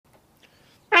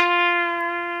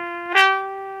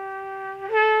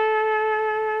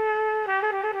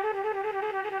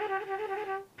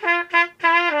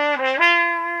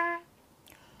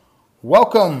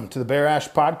Welcome to the Bear Ash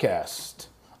Podcast.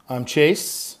 I'm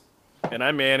Chase. And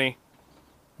I'm Manny.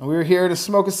 And we're here to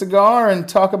smoke a cigar and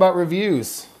talk about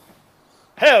reviews.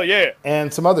 Hell yeah!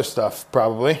 And some other stuff,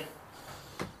 probably.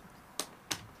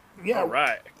 Yeah. All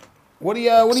right. What are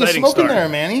you smoking start. there,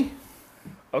 Manny?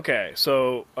 Okay,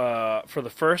 so for the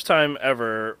first time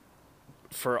ever,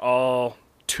 for all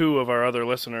two of our other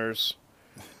listeners,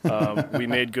 we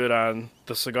made good on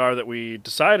the cigar that we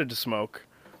decided to smoke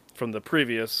from the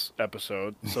previous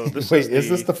episode. So this is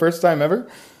this the first time ever?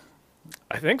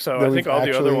 I think so. That I think all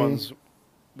the other actually- ones,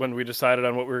 when we decided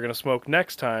on what we were going to smoke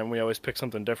next time, we always pick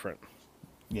something different.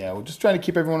 Yeah, we're just trying to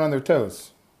keep everyone on their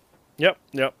toes. Yep.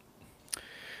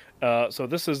 So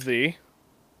this is the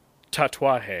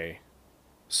Tatuaje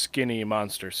Skinny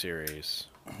Monster series.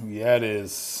 Yeah, it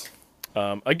is.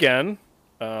 Again,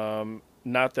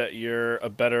 not that you're a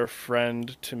better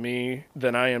friend to me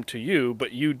than I am to you,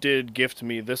 but you did gift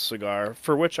me this cigar,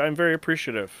 for which I'm very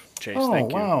appreciative, Chase.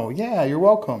 Thank you. Wow. Yeah, you're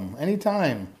welcome.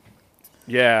 Anytime.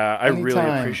 Yeah, I really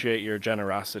Anytime. appreciate your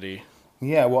generosity.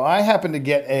 Yeah, well, I happen to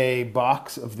get a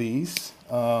box of these,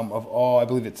 of all, I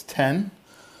believe it's 10.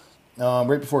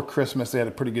 Right before Christmas, they had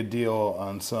a pretty good deal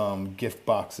on some gift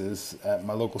boxes at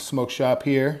my local smoke shop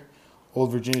here,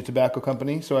 Old Virginia Tobacco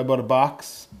Company. So I bought a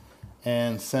box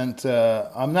and sent,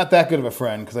 I'm not that good of a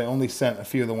friend because I only sent a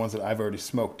few of the ones that I've already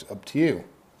smoked up to you.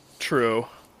 True.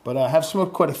 But I have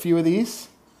smoked quite a few of these,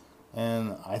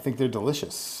 and I think they're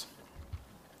delicious.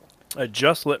 I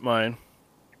just lit mine.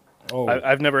 Oh,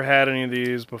 I've never had any of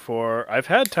these before. I've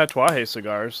had Tatuaje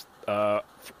cigars,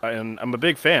 and I'm a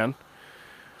big fan.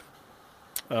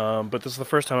 But this is the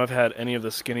first time I've had any of the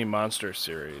Skinny Monster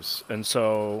series. And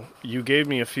so you gave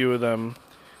me a few of them.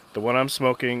 The one I'm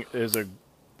smoking is a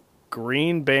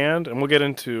green band, and we'll get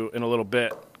into in a little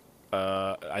bit.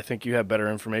 I think you have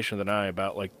better information than I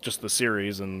about like just the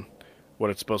series and what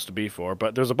it's supposed to be for.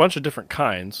 But there's a bunch of different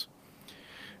kinds.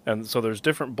 And so there's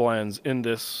different blends in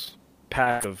this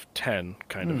pack of 10,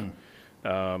 kind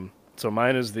of. So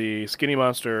mine is the Skinny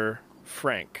Monster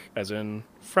Frank, as in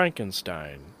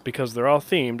Frankenstein, because they're all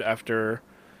themed after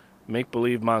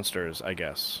make-believe monsters, I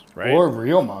guess, right? or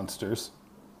real monsters.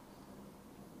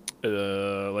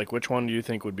 Like, which one do you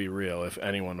think would be real if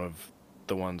any one of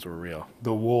the ones were real?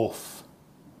 The wolf.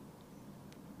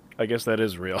 I guess that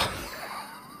is real.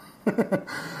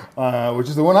 Which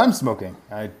is the one I'm smoking.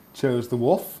 I chose the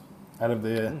wolf out of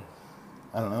the,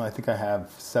 I don't know, I think I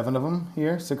have 7 of them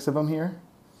here, 6 of them here.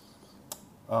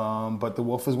 But the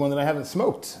wolf is one that I haven't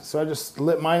smoked. So I just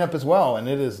lit mine up as well, and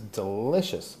it is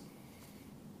delicious.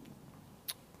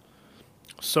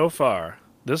 So far,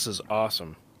 this is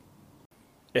awesome.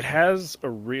 It has a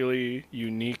really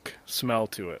unique smell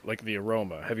to it, like the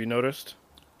aroma. Have you noticed?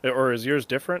 Or is yours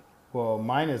different? Well,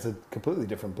 mine is a completely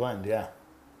different blend, yeah.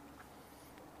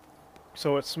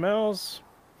 So it smells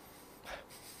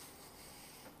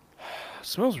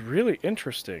really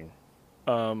interesting.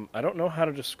 I don't know how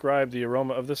to describe the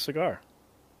aroma of this cigar.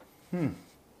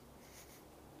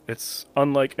 It's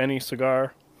unlike any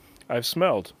cigar I've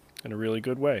smelled in a really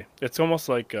good way. It's almost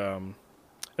like,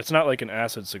 it's not like an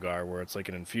acid cigar where it's like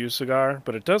an infused cigar,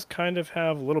 but it does kind of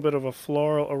have a little bit of a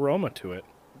floral aroma to it.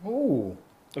 Ooh.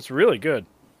 It's really good.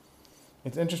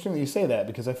 It's interesting that you say that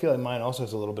because I feel like mine also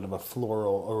has a little bit of a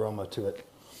floral aroma to it.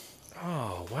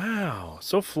 Oh, wow.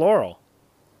 So floral.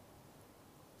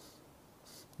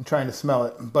 I'm trying to smell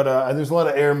it, but there's a lot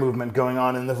of air movement going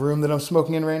on in the room that I'm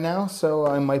smoking in right now, so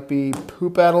I might be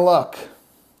poop out of luck.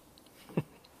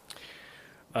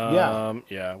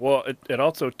 Yeah. Well, it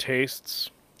also tastes.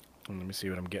 Let me see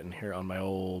what I'm getting here on my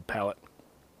old palate.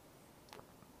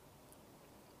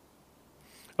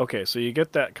 Okay, so you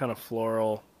get that kind of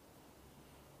floral,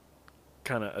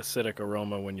 kind of acidic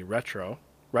aroma when you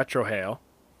retrohale.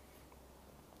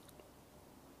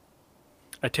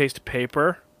 I taste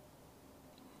paper.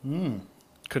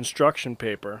 Construction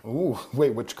paper. Ooh,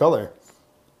 wait, which color?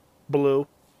 Blue.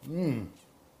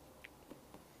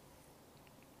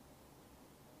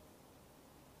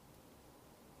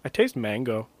 I taste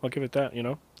mango. I'll give it that,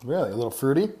 Really, a little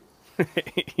fruity?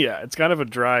 Yeah, it's kind of a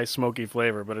dry, smoky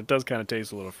flavor, but it does kind of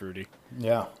taste a little fruity.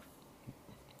 Yeah.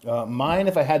 Mine,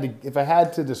 if I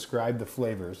had to describe the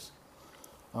flavors,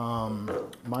 mine's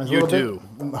a You little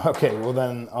bit. Okay, well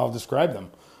then I'll describe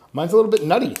them. Mine's a little bit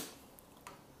nutty.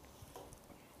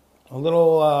 A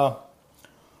little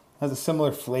has a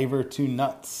similar flavor to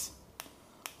nuts,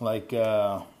 like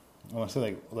I want to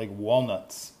say like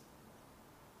walnuts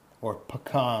or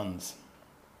pecans.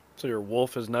 So your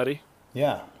wolf is nutty?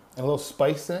 Yeah, and a little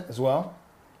spice in it as well.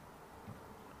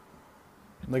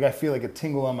 Like I feel like a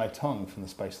tingle on my tongue from the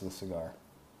spice of the cigar.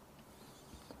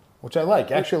 which I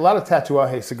like. Actually, a lot of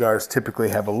Tatuaje cigars typically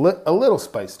have a little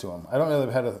spice to them. I don't know if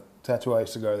I've had a Tatuaje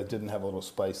cigar that didn't have a little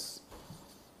spice.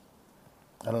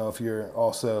 I don't know if you're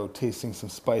also tasting some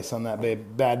spice on that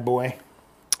bad boy.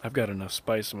 I've got enough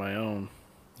spice of my own.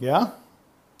 Yeah?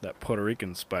 That Puerto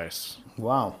Rican spice.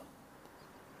 Wow.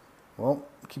 Well,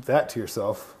 keep that to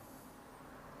yourself.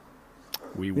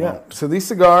 We Yeah. won't. So these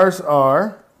cigars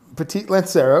are Petite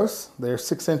Lanceros. They're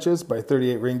 6 inches by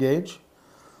 38 ring gauge.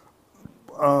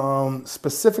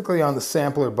 Specifically on the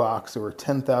sampler box, there were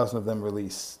 10,000 of them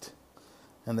released.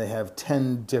 And they have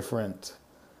 10 different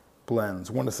blends.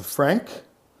 One is the Frank,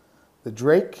 the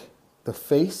Drake, the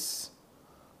Face,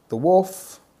 the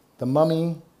Wolf, the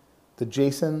Mummy, the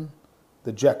Jason,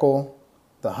 the Jekyll,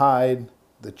 the Hyde,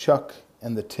 the Chuck,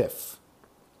 and the Tiff.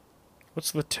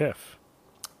 What's the Tiff?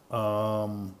 I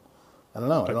don't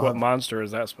know. Like, what monster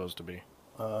is that supposed to be?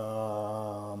 I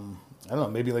don't know.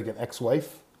 Maybe like an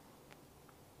ex-wife.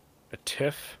 A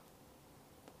Tiff?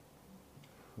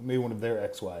 Maybe one of their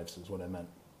ex-wives is what I meant.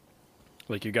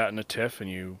 Like you got in a tiff and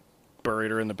you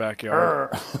buried her in the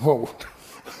backyard? Whoa.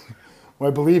 Well,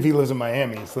 I believe he lives in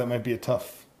Miami, so that might be a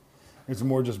tough. It's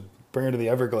more just bring her to the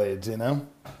Everglades, you know?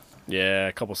 Yeah,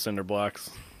 a couple cinder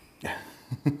blocks.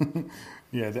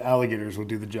 Yeah, the alligators will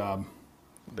do the job.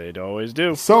 They'd always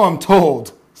do. So I'm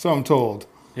told. So I'm told.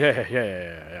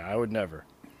 Yeah. I would never.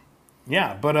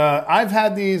 Yeah, but I've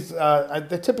had these.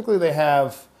 Typically,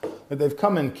 they've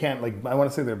come in like I want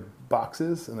to say they're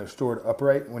boxes, and they're stored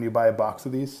upright when you buy a box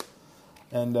of these.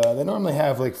 And they normally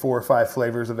have like 4 or 5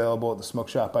 flavors available at the smoke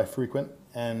shop I frequent,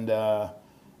 and so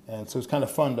it's kind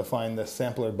of fun to find the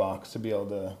sampler box to be able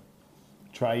to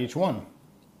try each one.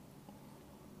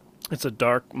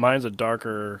 Mine's a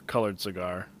darker colored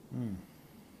cigar.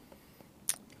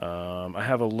 I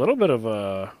have a little bit of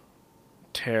a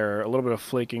tear, a little bit of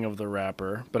flaking of the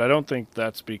wrapper, but I don't think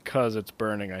that's because it's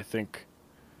burning. I think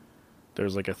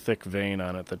there's like a thick vein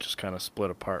on it that just kind of split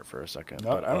apart for a second.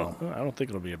 But I don't think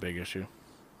it'll be a big issue.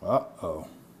 Uh-oh.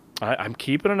 I'm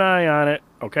keeping an eye on it,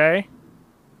 okay?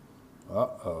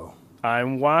 Uh-oh.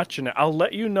 I'm watching it. I'll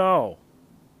let you know.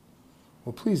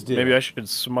 Well, please do. Maybe I should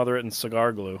smother it in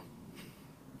cigar glue.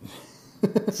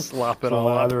 Slop it all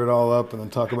up. Lather it all up and then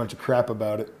talk a bunch of crap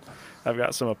about it. I've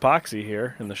got some epoxy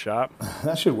here in the shop.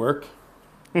 That should work.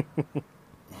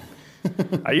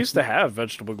 I used to have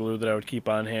vegetable glue that I would keep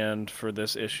on hand for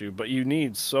this issue, but you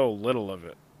need so little of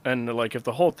it. And like if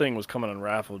the whole thing was coming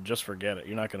unraveled, just forget it.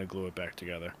 You're not going to glue it back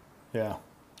together. Yeah.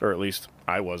 Or at least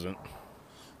I wasn't.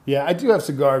 Yeah, I do have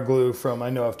cigar glue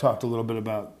I know I've talked a little bit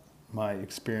about my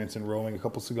experience in rolling a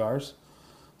couple cigars.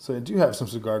 So I do have some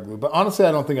cigar glue. But honestly,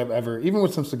 I don't think I've ever, even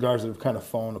with some cigars that have kind of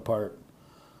fallen apart,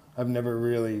 I've never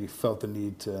really felt the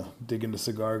need to dig into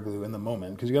cigar glue in the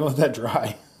moment because you got to let that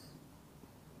dry.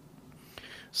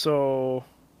 So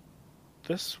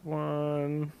this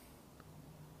one...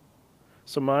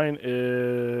 So mine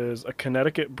is a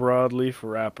Connecticut broadleaf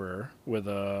wrapper with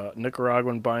a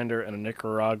Nicaraguan binder and a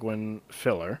Nicaraguan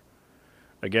filler.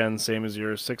 Again, same as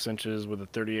yours, 6 inches with a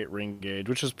 38 ring gauge,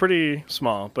 which is pretty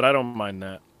small, but I don't mind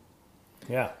that.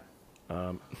 Yeah.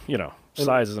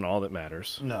 Size isn't all that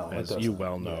matters. No, as you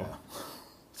well know. Yeah.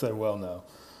 So I well know.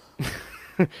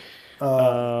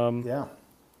 Yeah.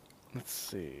 Let's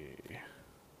see.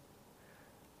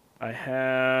 I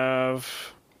have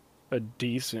a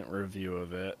decent review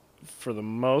of it. For the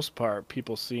most part,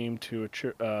 people seem to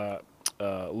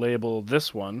label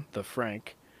this one, the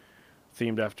Frank,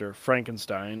 themed after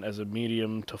Frankenstein, as a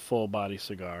medium to full body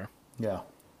cigar. Yeah.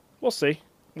 We'll see.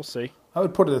 I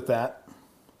would put it at that.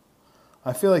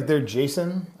 I feel like their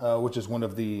Jason, which is one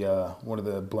of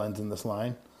the blends in this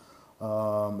line,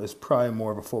 is probably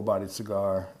more of a full-bodied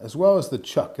cigar, as well as the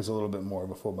Chuck is a little bit more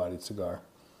of a full-bodied cigar.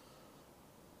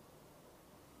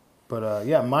 But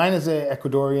yeah, mine is a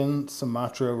Ecuadorian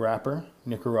Sumatra wrapper,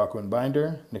 Nicaraguan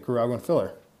binder, Nicaraguan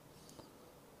filler.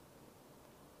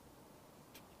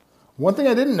 One thing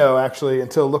I didn't know, actually,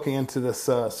 until looking into this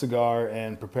cigar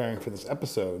and preparing for this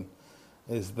episode,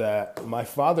 is that my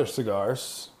father's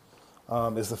cigars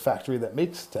is the factory that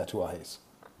makes Tatuajes.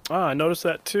 Ah, I noticed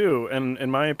that too, and in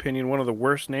my opinion, one of the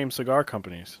worst named cigar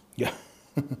companies. Yeah.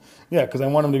 Yeah, because I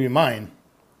want them to be mine.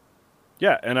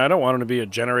 Yeah, and I don't want them to be a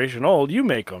generation old. You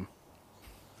make them.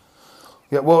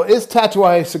 Yeah, well, it is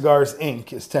Tatuaje Cigars,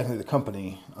 Inc. is technically the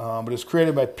company, but it was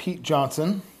created by Pete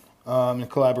Johnson in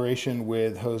collaboration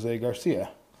with Jose Garcia.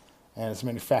 And it's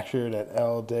manufactured at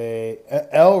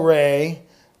El Rey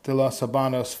de los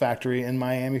Habanos factory in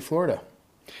Miami, Florida.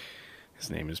 His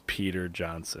name is Peter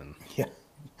Johnson. Yeah.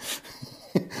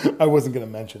 I wasn't going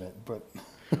to mention it, but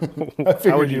I How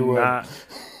figured would you would. not?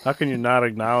 How can you not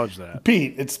acknowledge that?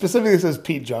 Pete. It specifically says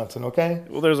Pete Johnson. Okay.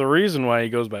 Well, there's a reason why he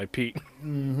goes by Pete.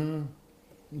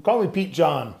 Call me Pete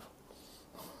John.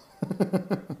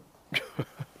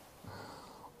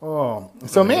 Oh,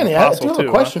 so Manny, I do have a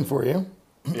question for you.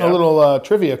 Yeah. A little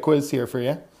trivia quiz here for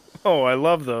you. Oh, I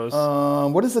love those.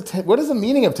 What is the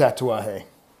meaning of Tatuaje?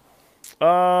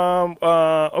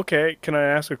 Okay. Can I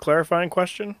ask a clarifying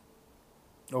question?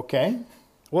 Okay.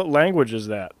 What language is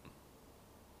that?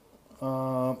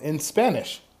 In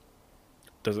Spanish.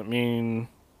 Does it mean?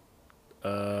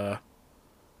 I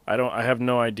have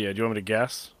no idea. Do you want me to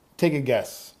guess? Take a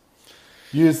guess.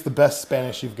 Use the best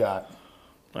Spanish you've got.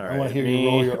 All I right. want to hear you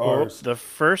roll your R's. The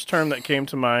first term that came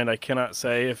to mind, I cannot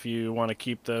say if you want to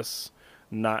keep this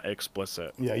not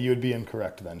explicit. Yeah, you would be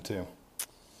incorrect then too.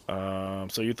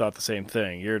 So you thought the same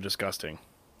thing. You're disgusting.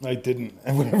 I didn't.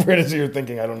 And whatever it is you're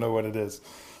thinking, I don't know what it is.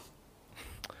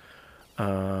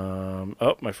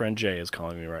 Oh, my friend Jay is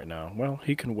calling me right now. Well,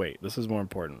 he can wait. This is more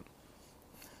important.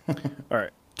 All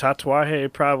right.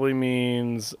 Tatuaje probably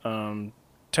means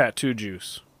tattoo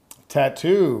juice.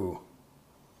 Tattoo.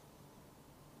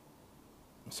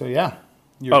 So yeah,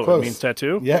 you're close. It means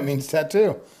tattoo? Yeah, it means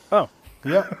tattoo. Oh.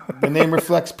 Yep. The name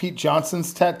reflects Pete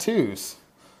Johnson's tattoos.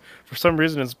 For some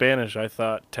reason in Spanish, I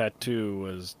thought tattoo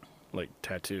was like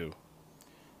tattoo.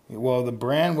 Well, the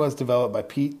brand was developed by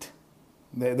Pete.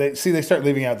 They start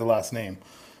leaving out the last name.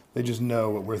 They just know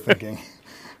what we're thinking.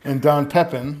 And Don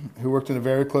Pepin, who worked in a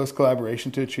very close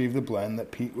collaboration to achieve the blend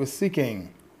that Pete was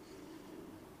seeking.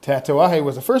 Tatuaje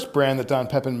was the first brand that Don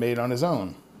Pepin made on his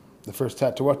own. The first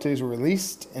Tatuajes were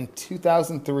released in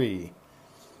 2003.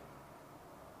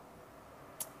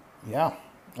 Yeah.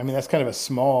 I mean, that's kind of a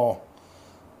small...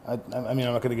 I mean,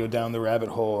 I'm not going to go down the rabbit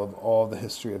hole of all the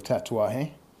history of Tatuaje.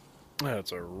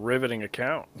 That's a riveting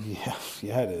account. Yeah,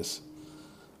 it is.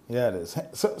 Yeah, it is.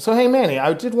 So hey, Manny,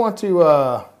 I did want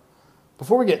to,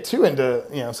 before we get too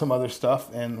into some other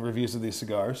stuff and reviews of these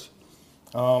cigars,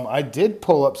 I did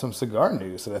pull up some cigar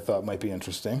news that I thought might be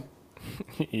interesting.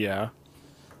 Yeah.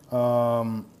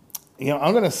 I'm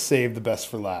going to save the best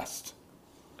for last.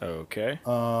 Okay.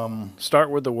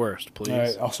 Start with the worst, please. All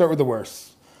right, I'll start with the worst.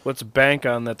 Let's bank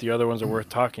on that the other ones are worth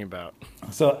talking about.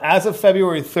 So as of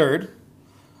February 3rd,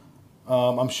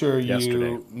 I'm sure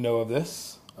Yesterday. you know of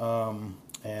this,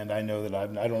 and I know that I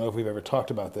don't know if we've ever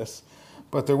talked about this,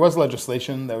 but there was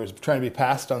legislation that was trying to be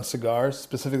passed on cigars,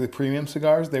 specifically premium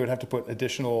cigars. They would have to put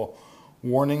additional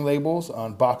warning labels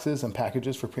on boxes and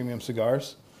packages for premium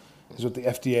cigars, is what the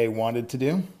FDA wanted to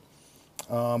do.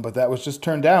 But that was just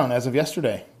turned down as of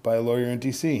yesterday by a lawyer in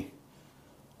D.C.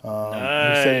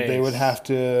 Nice. Who said they would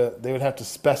have to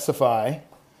specify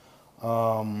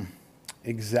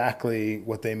exactly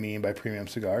what they mean by premium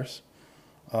cigars.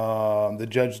 The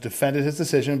judge defended his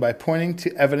decision by pointing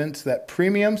to evidence that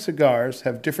premium cigars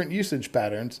have different usage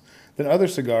patterns than other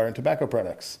cigar and tobacco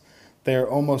products. They are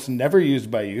almost never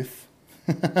used by youth,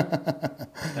 except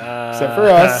for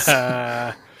us,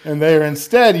 and they are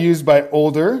instead used by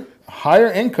older,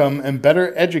 higher income, and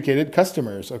better educated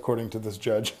customers, according to this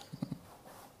judge.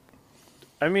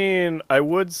 I mean, I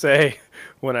would say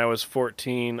when I was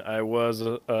 14, I was,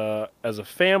 as a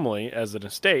family, as an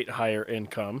estate, higher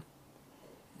income.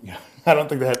 Yeah, I don't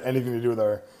think that had anything to do with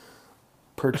our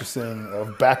purchasing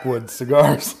of backwoods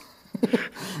cigars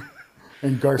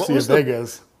in Garcia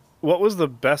Vegas. What was the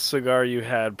best cigar you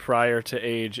had prior to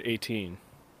age 18?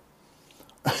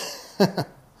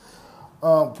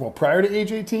 Well, prior to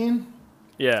age 18?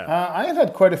 Yeah. I have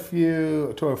had quite a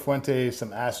few Toro Fuentes,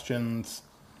 some Astions.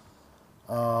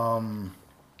 I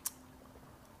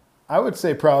would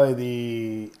say probably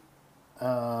the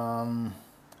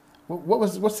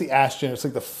what's the Ashton? It's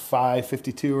like the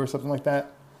 552 or something like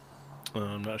that.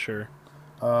 I'm not sure.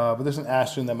 But there's an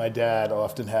Ashton that my dad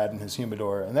often had in his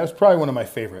humidor, and that was probably one of my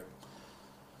favorite.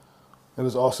 It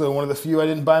was also one of the few I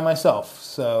didn't buy myself.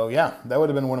 So yeah, that would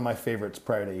have been one of my favorites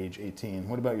prior to age 18.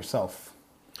 What about yourself?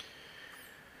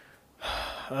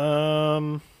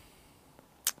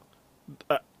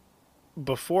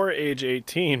 Before age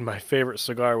 18, my favorite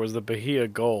cigar was the Bahia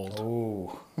Gold.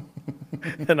 Oh.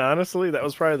 And honestly, that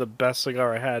was probably the best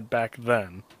cigar I had back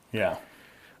then. Yeah.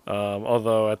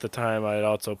 Although at the time, I had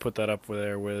also put that up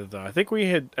there with, I think we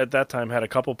had, at that time, had a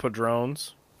couple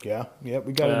Padrones. Yeah. Yeah,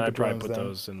 we got into I'd probably Padrones put then.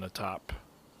 those in the top.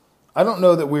 I don't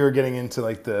know that we were getting into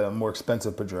like the more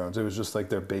expensive Padrones. It was just like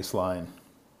their baseline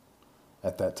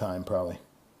at that time, probably.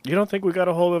 You don't think we got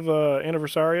a hold of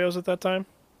Anniversarios at that time?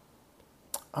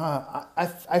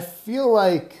 I feel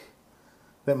like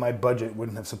that my budget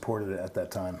wouldn't have supported it at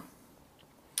that time.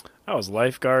 I was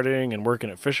lifeguarding and working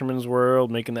at Fisherman's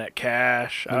World, making that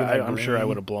cash. Making that I'm sure I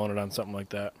would green. have blown it on something like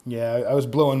that. Yeah, I was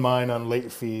blowing mine on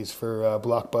late fees for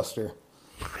Blockbuster.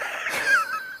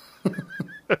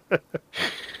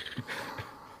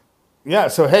 Yeah,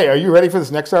 so hey, are you ready for this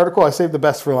next article? I saved the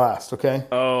best for last, okay?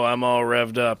 Oh, I'm all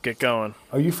revved up. Get going.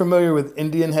 Are you familiar with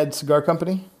Indian Head Cigar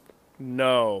Company?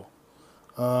 No.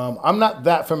 I'm not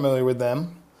that familiar with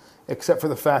them, except for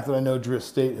the fact that I know Drew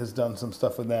Estate has done some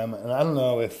stuff with them, and I don't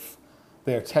know if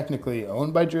they're technically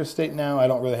owned by Drew Estate now. I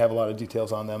don't really have a lot of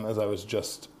details on them, as I was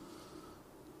just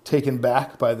taken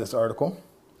back by this article.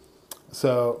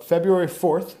 So February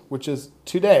 4th, which is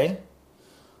today,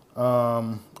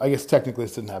 I guess technically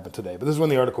this didn't happen today, but this is when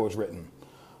the article was written.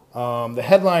 The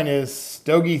headline is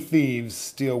Stogie Thieves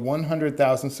Steal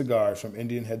 100,000 Cigars from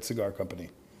Indian Head Cigar Company.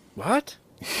 What?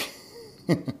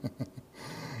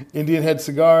 Indian Head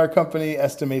Cigar Company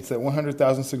estimates that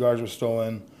 100,000 cigars were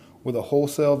stolen with a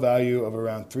wholesale value of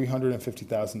around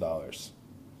 $350,000.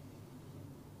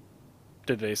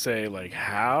 Did they say like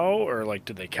how or like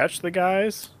did they catch the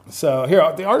guys? So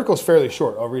here, the article is fairly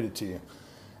short. I'll read it to you.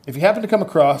 If you happen to come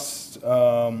across,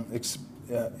 no,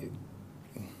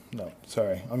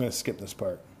 sorry, I'm going to skip this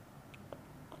part.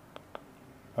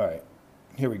 All right,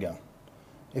 here we go.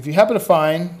 If you happen to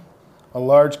find a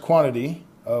large quantity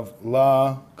of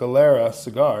La Galera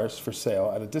cigars for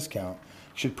sale at a discount,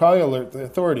 you should probably alert the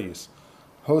authorities.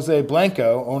 Jose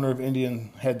Blanco, owner of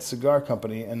Indian Head Cigar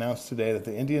Company, announced today that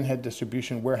the Indian Head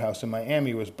distribution warehouse in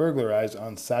Miami was burglarized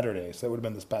on Saturday. So that would have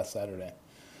been this past Saturday.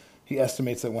 He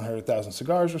estimates that 100,000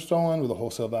 cigars were stolen with a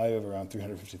wholesale value of around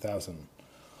 $350,000.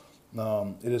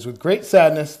 It is with great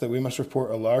sadness that we must report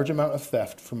a large amount of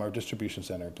theft from our distribution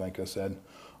center, Blanco said.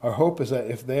 Our hope is that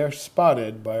if they are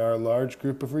spotted by our large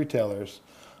group of retailers,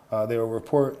 they will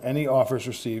report any offers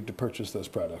received to purchase those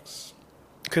products.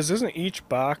 Because isn't each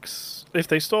box, if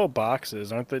they stole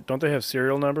boxes, aren't they? Don't they have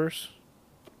serial numbers?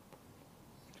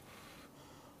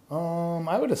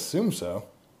 I would assume so.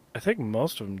 I think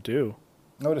most of them do.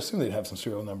 I would assume they'd have some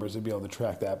serial numbers. They'd be able to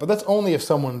track that. But that's only if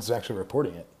someone's actually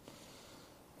reporting it.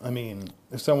 I mean,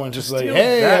 if someone's just like, steal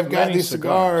hey, that I've got many these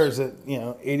cigars at,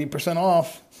 80%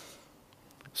 off.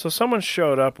 So someone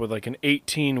showed up with like an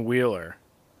 18-wheeler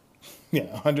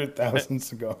Yeah, 100,000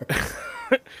 cigars.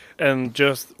 and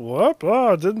just, whoop,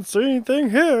 oh, didn't see anything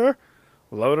here.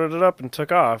 Loaded it up and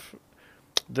took off.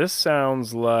 This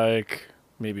sounds like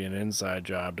maybe an inside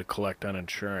job to collect on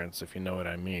insurance, if you know what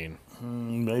I mean.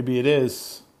 Maybe it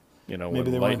is. Maybe Maybe when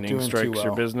they weren't lightning doing too strikes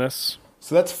your well. business.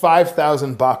 So that's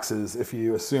 5,000 boxes if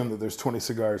you assume that there's 20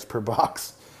 cigars per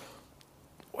box.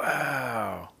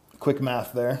 Wow. Quick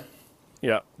math there.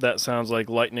 Yeah, that sounds like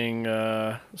lightning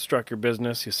struck your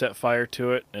business. You set fire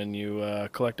to it, and you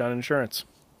collect on insurance.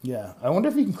 Yeah. I wonder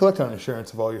if you can collect on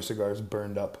insurance if all your cigars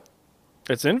burned up.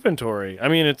 It's inventory. I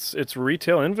mean, it's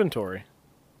retail inventory.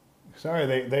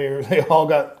 Sorry, they all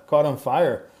got caught on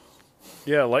fire.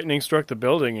 Yeah, lightning struck the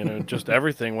building, and just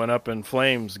everything went up in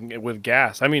flames with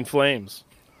gas. I mean, flames.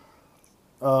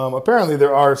 Apparently,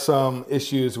 there are some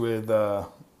issues with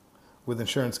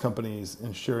insurance companies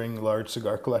insuring large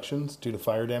cigar collections due to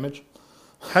fire damage.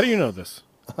 How do you know this?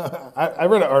 I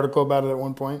read an article about it at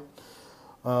one point.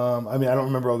 I don't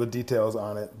remember all the details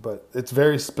on it, but it's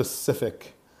very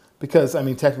specific because,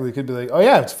 technically it could be like, oh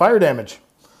yeah, it's fire damage.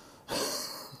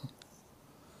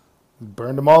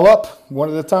 Burned them all up one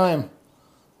at a time.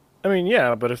 I mean,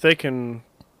 yeah, but if they can...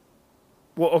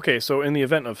 Well, okay, so in the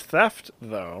event of theft,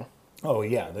 though... Oh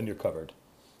yeah, then you're covered.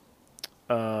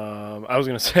 I was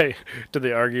going to say, did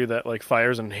they argue that, like,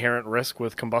 fire's inherent risk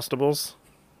with combustibles?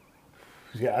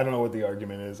 Yeah, I don't know what the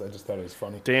argument is. I just thought it was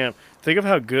funny. Damn. Think of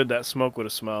how good that smoke would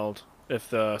have smelled if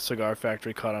the cigar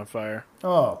factory caught on fire.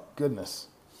 Oh, goodness.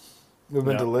 It would have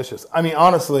been Yeah. delicious.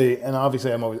 Honestly, and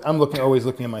obviously I'm always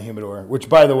looking at my humidor, which,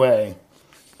 by the way,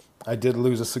 I did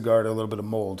lose a cigar to a little bit of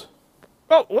mold.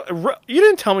 Oh, you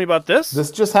didn't tell me about this. This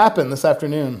just happened this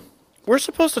afternoon. We're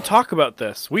supposed to talk about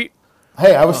this.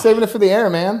 Hey, I was saving it for the air,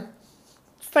 man.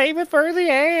 Save it for the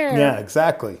air. Yeah,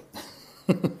 exactly.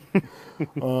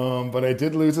 But I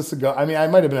did lose a cigar. I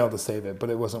might have been able to save it, but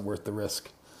it wasn't worth the risk.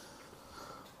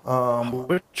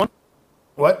 Which one?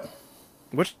 What?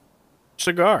 Which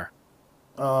cigar?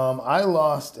 I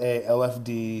lost a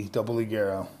LFD Double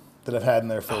Ligero that I've had in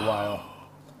there for a while.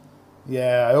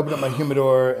 Yeah, I opened up my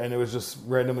humidor and it was just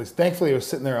randomly. Thankfully, it was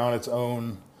sitting there on its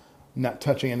own, not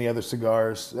touching any other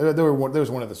cigars. There was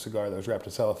one other cigar that was wrapped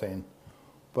in cellophane,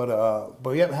 but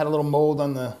yeah, it had a little mold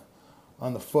on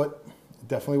the foot. It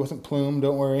definitely wasn't plume.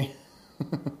 Don't worry.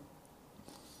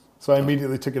 So I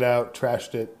immediately took it out,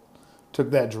 trashed it, took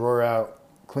that drawer out,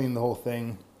 cleaned the whole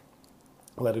thing,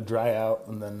 let it dry out,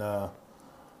 and then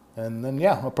And then,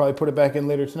 yeah, I'll probably put it back in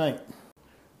later tonight.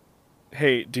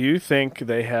 Hey, do you think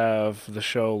they have the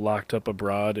show Locked Up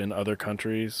Abroad in other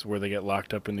countries where they get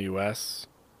locked up in the U.S.?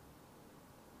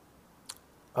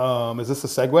 Is this a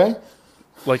segue?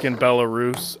 Like in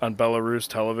Belarus, on Belarus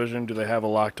television, do they have a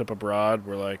Locked Up Abroad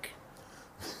where, like,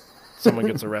 someone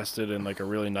gets arrested in, like, a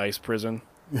really nice prison?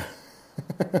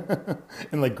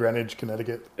 In, like, Greenwich,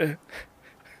 Connecticut.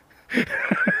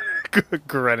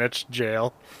 Greenwich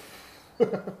jail.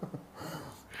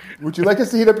 Would you like us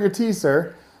to heat up your tea,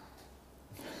 sir?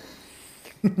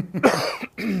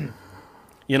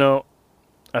 You know,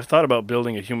 I've thought about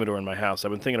building a humidor in my house. I've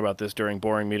been thinking about this during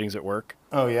boring meetings at work.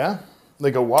 Oh, yeah?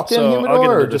 Like a walk-in So, I'll humidor get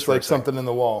or into this just for a like something in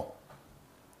the wall?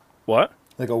 What?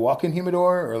 Like a walk-in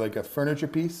humidor or like a furniture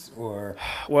piece or...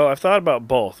 Well, I've thought about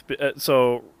both.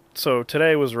 So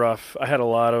today was rough. I had a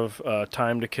lot of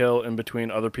time to kill in between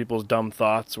other people's dumb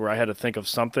thoughts where I had to think of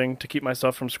something to keep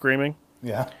myself from screaming.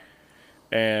 Yeah.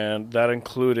 And that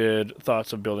included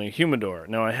thoughts of building a humidor.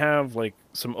 Now, I have, like,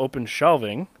 some open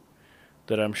shelving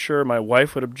that I'm sure my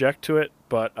wife would object to it,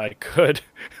 but I could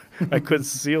I could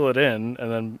seal it in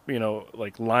and then,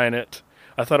 like, line it.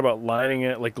 I thought about lining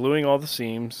it, like gluing all the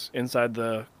seams inside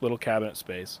the little cabinet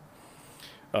space,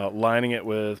 lining it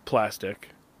with plastic,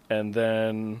 and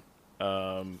then,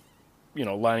 lining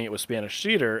it with Spanish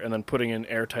cedar, and then putting in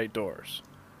airtight doors.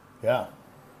 Yeah.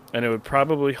 And it would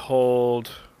probably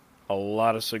hold a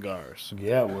lot of cigars.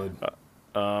 Yeah, it would.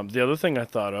 The other thing I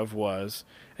thought of was,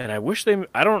 and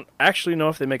I don't actually know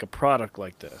if they make a product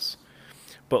like this,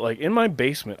 but like in my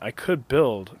basement, I could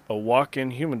build a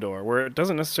walk-in humidor where it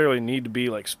doesn't necessarily need to be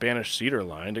like Spanish cedar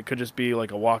lined. It could just be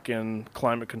like a walk-in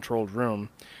climate-controlled room.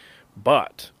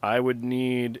 But I would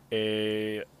need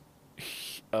a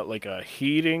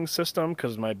heating system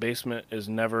because my basement is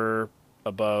never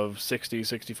above 60,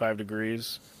 65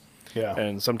 degrees. Yeah.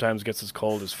 And sometimes gets as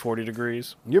cold as 40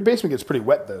 degrees. Your basement gets pretty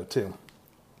wet, though, too.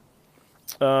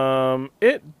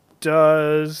 It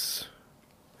does,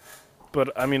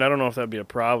 but I mean, I don't know if that'd be a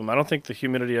problem. I don't think the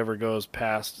humidity ever goes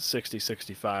past 60,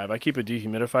 65. I keep a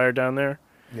dehumidifier down there,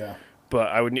 Yeah.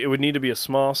 but it would need to be a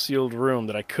small sealed room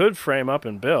that I could frame up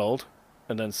and build,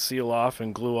 and then seal off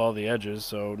and glue all the edges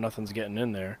so nothing's getting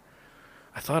in there.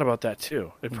 I thought about that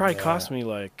too. It'd probably cost me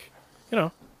like,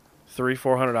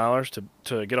 $300-400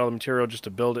 to get all the material just to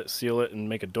build it, seal it, and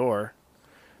make a door.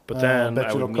 But then I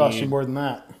bet it'll cost you more than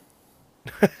that.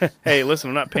 Hey,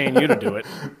 listen, I'm not paying you to do it.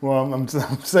 Well, I'm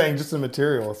saying just the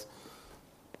materials.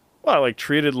 Well, like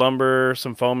treated lumber,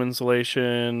 some foam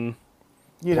insulation.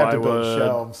 You'd have to build plywood.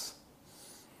 shelves.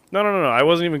 No. I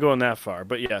wasn't even going that far.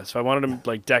 But yes, if I wanted to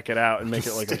like deck it out and make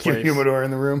it like a Stick your place. humidor in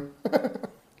the room.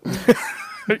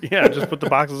 Yeah, just put the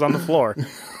boxes on the floor.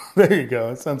 There you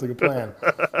go. It sounds like a plan.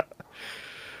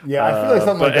 Yeah, I feel like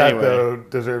something like that, anyway. though,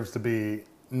 deserves to be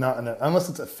unless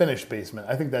it's a finished basement.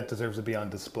 I think that deserves to be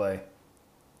on display.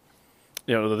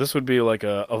 This would be like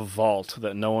a vault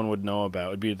that no one would know about.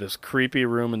 It'd be this creepy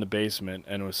room in the basement,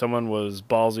 and if someone was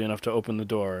ballsy enough to open the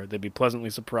door, they'd be pleasantly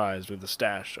surprised with a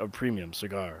stash of premium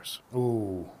cigars.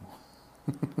 Ooh.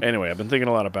 Anyway, I've been thinking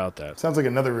a lot about that. Sounds like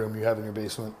another room you have in your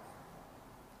basement.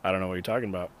 I don't know what you're talking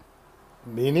about.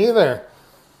 Me neither.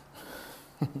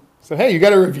 So, hey, you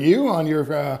got a review on your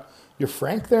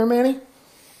Frank there, Manny?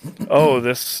 Oh,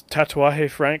 this Tatuaje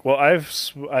Frank. Well,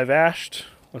 I've ashed,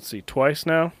 let's see, twice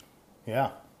now.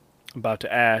 Yeah. About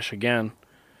to ash again.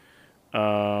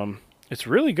 It's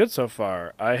really good so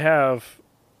far. I have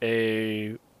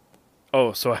in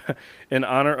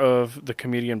honor of the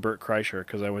comedian Bert Kreischer,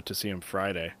 because I went to see him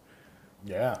Friday,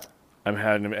 Yeah. I'm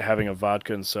having a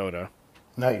vodka and soda.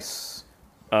 Nice.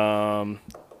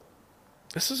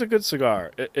 This is a good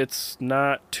cigar. It's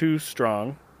not too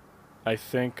strong. I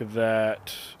think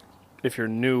that if you're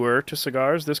newer to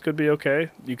cigars, this could be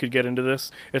okay. You could get into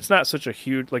this. It's not such a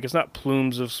huge, it's not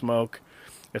plumes of smoke.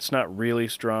 It's not really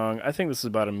strong. I think this is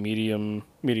about a medium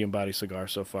body cigar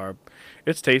so far.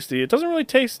 It's tasty. It doesn't really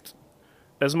taste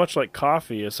as much like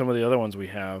coffee as some of the other ones we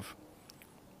have.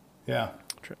 Yeah.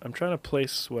 I'm trying to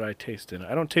place what I taste in it.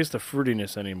 I don't taste the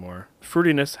fruitiness anymore.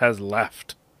 Fruitiness has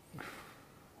left.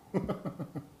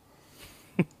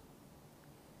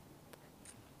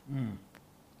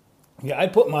 Yeah,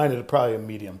 I'd put mine at probably a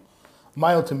medium.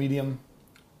 Mild to medium.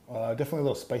 Definitely a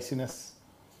little spiciness.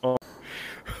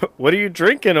 What are you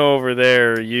drinking over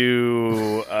there,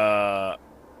 you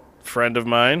friend of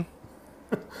mine?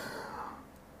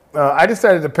 I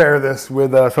decided to pair this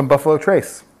with some Buffalo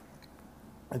Trace.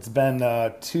 It's been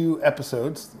 2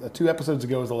 episodes. 2 episodes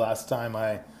ago was the last time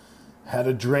I had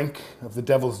a drink of the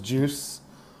devil's juice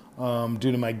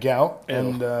due to my gout. Ew.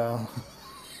 And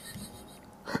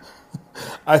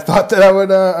I thought that I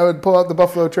would pull out the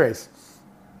Buffalo Trace.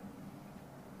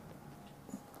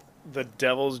 The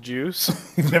devil's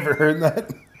juice? You've never heard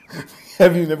that?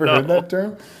 Have you never heard that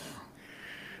term?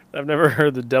 I've never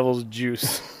heard the devil's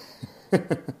juice.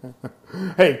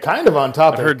 Hey, kind of on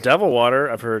topic. I've heard devil water.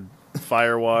 I've heard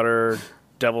fire water,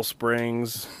 devil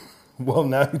springs. Well,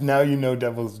 now you know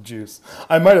devil's juice.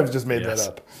 I might have just made that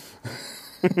up.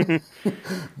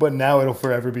 But now it'll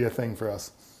forever be a thing for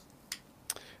us.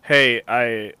 Hey,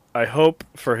 I hope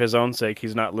for his own sake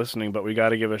he's not listening, but we got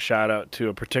to give a shout out to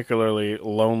a particularly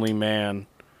lonely man.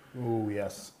 Ooh,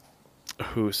 yes.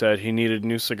 Who said he needed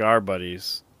new cigar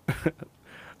buddies.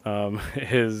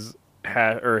 His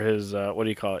what do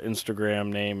you call it?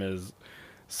 Instagram name is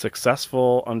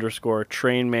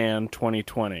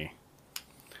successful_trainman2020.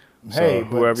 Hey, so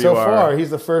but so far he's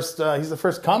the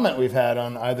first comment we've had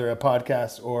on either a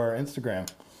podcast or Instagram.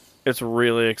 It's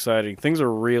really exciting. Things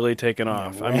are really taking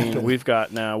off. I mean, we've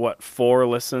got now 4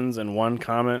 listens and 1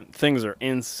 comment. Things are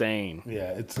insane.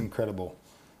 Yeah, it's incredible.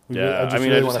 I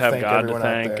just have God to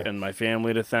thank and my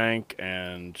family to thank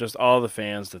and just all the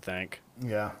fans to thank.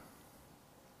 Yeah.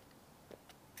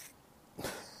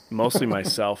 Mostly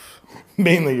myself.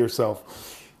 Mainly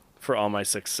yourself. For all my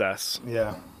success.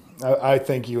 Yeah. I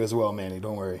thank you as well, Manny.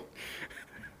 Don't worry.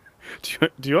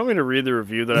 Do you want me to read the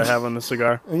review that I have on the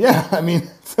cigar? Yeah, I mean,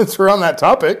 since we're on that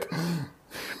topic.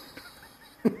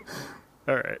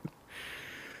 All right.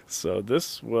 So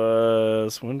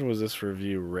when was this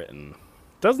review written?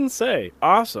 Doesn't say.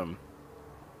 Awesome.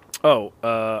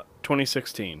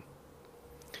 2016.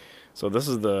 So this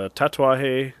is the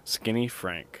Tatuaje Skinny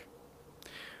Frank.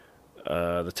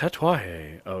 The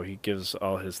Tatuaje. Oh, he gives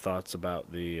all his thoughts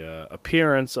about the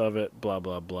appearance of it, blah,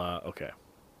 blah, blah. Okay.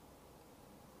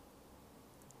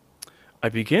 I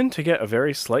begin to get a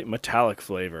very slight metallic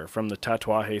flavor from the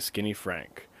Tatuaje Skinny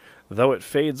Frank, though it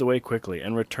fades away quickly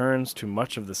and returns to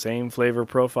much of the same flavor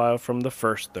profile from the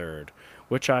first third,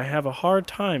 which I have a hard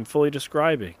time fully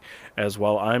describing, as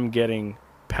while I'm getting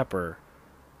pepper,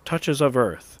 touches of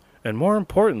earth, and more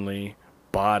importantly,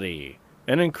 body,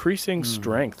 and increasing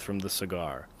strength from the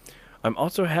cigar. I'm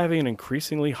also having an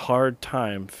increasingly hard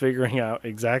time figuring out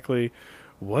exactly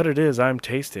what it is I'm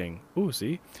tasting. Ooh,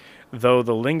 see? Though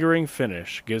the lingering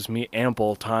finish gives me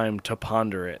ample time to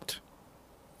ponder it.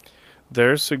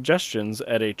 There's suggestions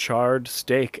at a charred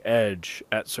steak edge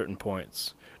at certain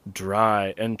points,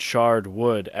 dry and charred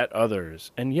wood at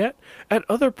others, and yet at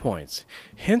other points,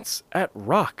 hints at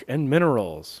rock and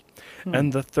minerals.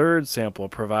 And the third sample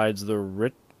provides the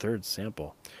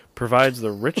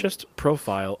richest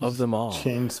profile of them all.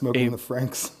 Chain smoking the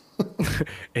Franks.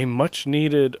 A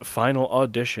much-needed final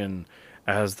audition,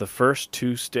 as the first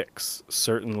 2 sticks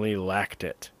certainly lacked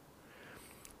it.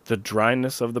 The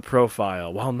dryness of the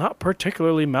profile, while not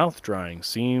particularly mouth-drying,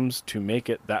 seems to make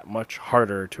it that much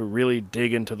harder to really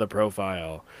dig into the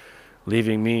profile,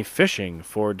 leaving me fishing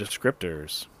for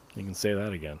descriptors. You can say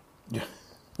that again. Yeah.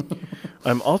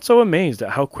 I'm also amazed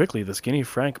at how quickly the Skinny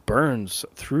Frank burns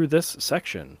through this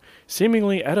section,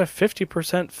 seemingly at a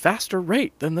 50% faster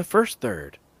rate than the first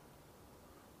third.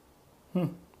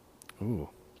 Ooh.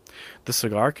 The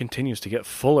cigar continues to get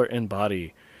fuller in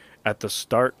body at the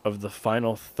start of the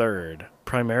final third,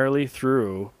 primarily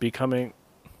through becoming...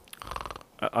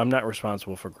 I'm not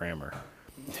responsible for grammar.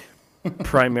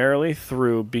 Primarily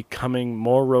through becoming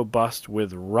more robust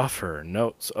with rougher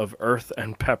notes of earth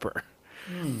and pepper.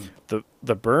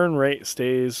 The burn rate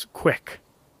stays quick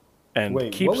and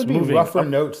keeps moving. What would be rougher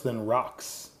notes than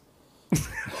rocks?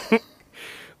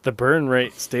 The burn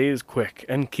rate stays quick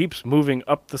and keeps moving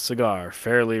up the cigar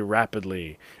fairly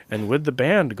rapidly, and with the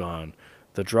band gone,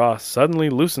 the draw suddenly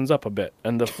loosens up a bit,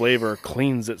 and the flavor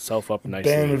cleans itself up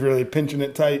nicely. Band was really pinching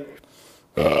it tight.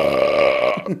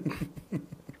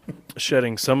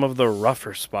 Shedding some of the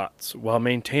rougher spots while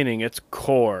maintaining its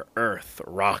core earth,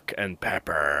 rock, and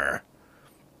pepper.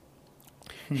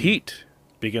 Heat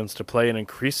begins to play an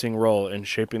increasing role in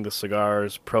shaping the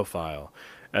cigar's profile,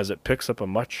 as it picks up a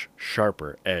much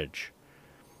sharper edge.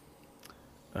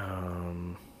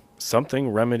 Something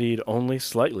remedied only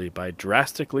slightly by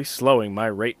drastically slowing my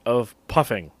rate of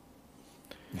puffing.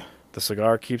 The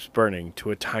cigar keeps burning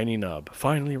to a tiny nub,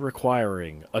 finally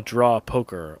requiring a draw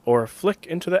poker or a flick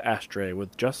into the ashtray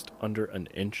with just under an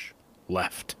inch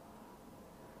left.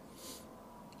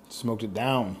 Smoked it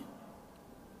down.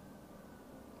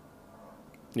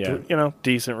 Yeah,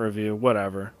 decent review,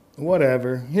 whatever.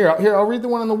 Here, I'll read the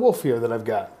one on the Wolf here that I've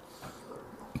got.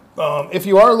 If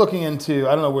you are looking into,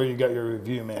 I don't know where you got your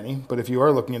review, Manny, but if you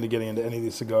are looking into getting into any of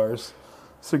these cigars,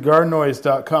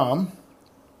 cigarnoise.com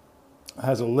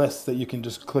has a list that you can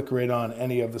just click right on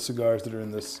any of the cigars that are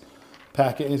in this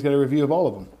packet, and he's got a review of all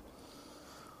of them.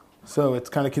 So it's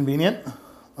kind of convenient.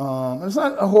 It's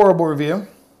not a horrible review.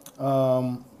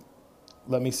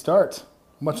 Let me start.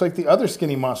 Much like the other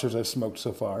Skinny Monsters I've smoked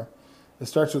so far, it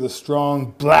starts with a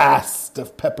strong blast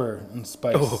of pepper and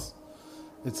spice. Oh.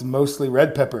 It's mostly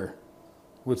red pepper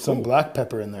with some black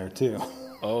pepper in there too.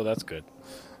 Oh, that's good.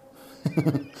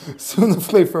 Soon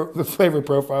the flavor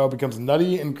profile becomes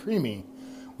nutty and creamy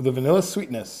with a vanilla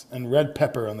sweetness and red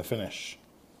pepper on the finish.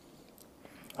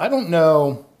 I don't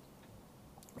know.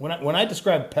 When I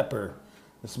describe pepper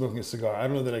in smoking a cigar, I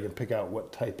don't know that I can pick out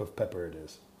what type of pepper it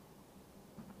is.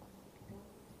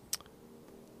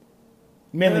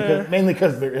 Mainly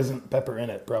because there isn't pepper in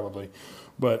it, probably.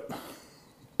 But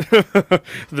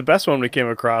the best one we came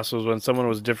across was when someone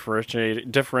was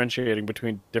differentiating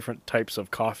between different types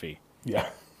of coffee. Yeah.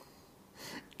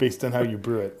 Based on how you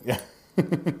brew it. Yeah.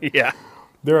 Yeah.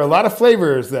 There are a lot of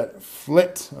flavors that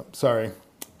flit. Oh, sorry.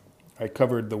 I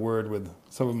covered the word with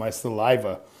some of my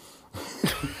saliva.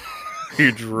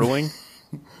 You're drooling?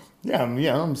 Yeah, I'm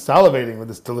salivating with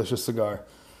this delicious cigar.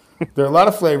 There are a lot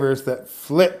of flavors that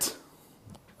flit.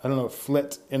 I don't know,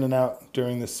 flit in and out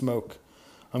during the smoke.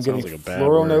 I'm Sounds getting like a bad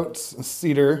floral word. notes,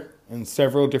 cedar, and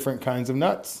several different kinds of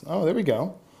nuts. Oh, there we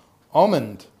go.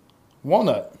 Almond,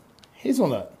 walnut,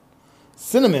 hazelnut,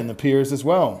 cinnamon appears as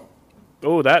well.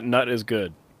 Oh, that nut is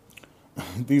good.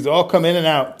 These all come in and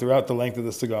out throughout the length of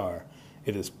the cigar.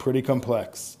 It is pretty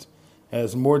complex. It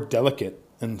has more delicate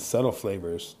and subtle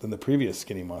flavors than the previous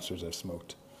Skinny Monsters I've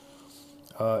smoked.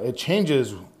 It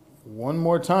changes one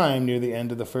more time near the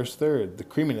end of the first third. The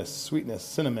creaminess, sweetness,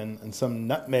 cinnamon, and some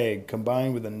nutmeg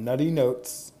combined with a nutty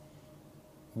notes.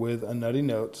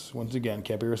 Once again,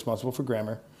 can't be responsible for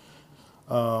grammar.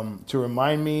 To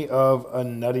remind me of a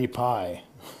nutty pie.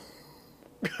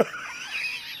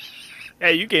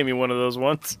 Hey, you gave me one of those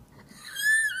once.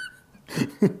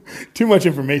 Too much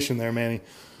information there, Manny.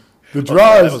 The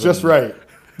draw is just right.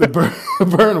 The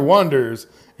burn wanders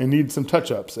and needs some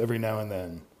touch-ups every now and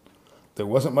then. There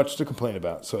wasn't much to complain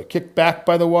about, so I kicked back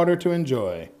by the water to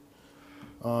enjoy.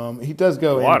 He does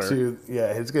go into...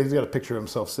 Yeah, he's got a picture of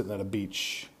himself sitting at a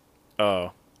beach.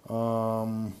 Oh.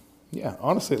 Yeah,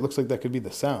 honestly, it looks like that could be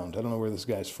the Sound. I don't know where this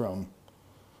guy's from.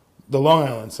 The Long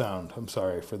Island Sound. I'm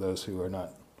sorry for those who are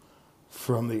not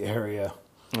from the area.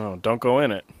 Oh, don't go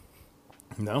in it.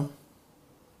 No?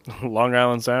 Long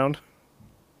Island Sound?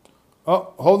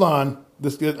 Oh, hold on.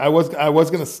 I was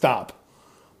going to stop,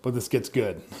 but this gets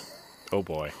good. Oh,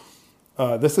 boy.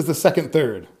 This is the second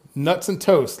third. Nuts and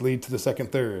toast lead to the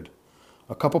second third.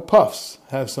 A couple puffs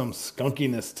have some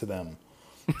skunkiness to them,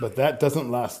 but that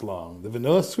doesn't last long. The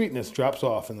vanilla sweetness drops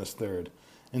off in this third.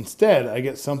 Instead, I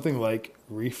get something like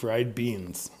refried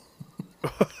beans.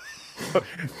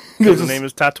 The name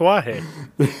is Tatuaje.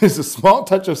 There's a small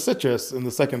touch of citrus in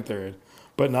the second third,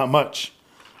 but not much.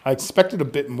 I expected a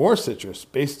bit more citrus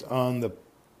based on the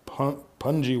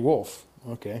Pungy Wolf.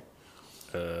 Okay.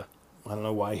 I don't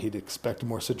know why he'd expect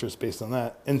more citrus based on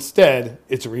that. Instead,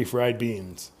 it's refried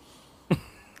beans.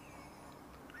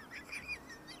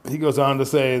 He goes on to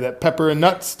say that pepper and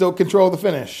nuts still control the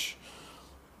finish.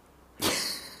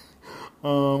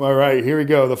 All right, here we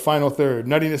go. The final third.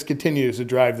 Nuttiness continues to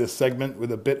drive this segment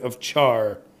with a bit of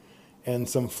char and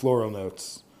some floral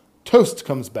notes. Toast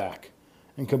comes back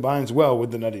and combines well with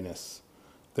the nuttiness.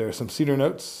 There are some cedar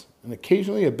notes and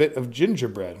occasionally a bit of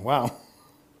gingerbread. Wow.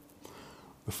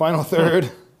 The final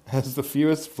third has the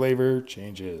fewest flavor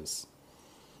changes.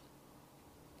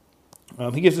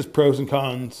 He gives us pros and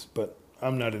cons, but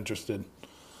I'm not interested.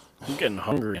 I'm getting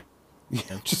hungry.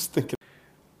 Yeah, just thinking.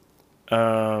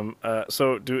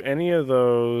 So do any of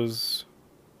those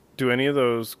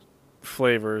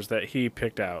flavors that he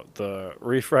picked out, the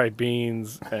refried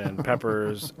beans and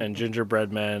peppers and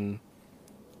gingerbread men,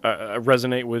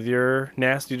 resonate with your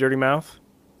nasty, dirty mouth?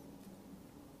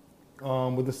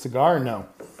 With a cigar, no.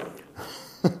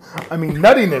 I mean,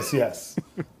 nuttiness, yes.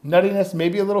 Nuttiness,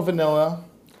 maybe a little vanilla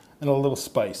and a little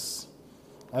spice.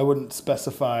 I wouldn't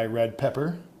specify red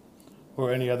pepper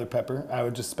or any other pepper. I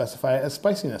would just specify it as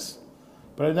spiciness.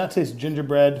 But I did not taste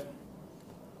gingerbread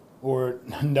or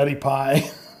nutty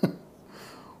pie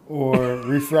or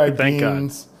refried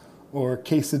beans or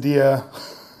quesadilla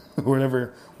or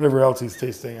whatever else he's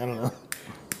tasting. I don't know.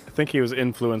 I think he was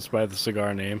influenced by the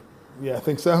cigar name. Yeah, I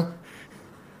think so.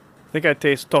 I think I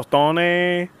taste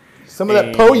tostone. Some of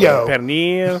that pollo.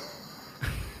 Pernil.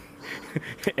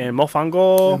 And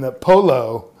mofongo. And the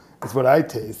polo is what I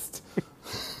taste.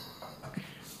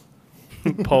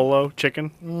 Polo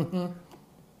chicken. Mm-hmm.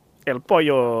 El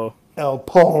pollo. El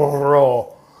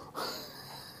porro.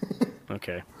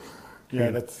 Okay.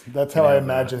 Yeah, that's how I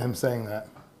imagine him saying that.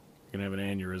 You're going to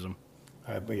have an aneurysm.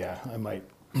 But yeah, I might.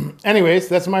 Anyways,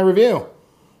 that's my review.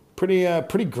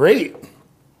 Pretty great.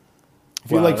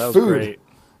 If you Wow, like that was food, great.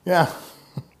 yeah,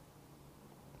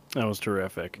 That was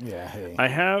terrific. yeah. Hey, I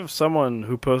have someone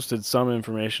who posted some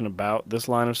information about this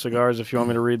line of cigars if you want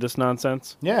me to read this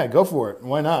nonsense. yeah, go for it.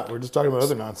 Why not? We're just talking about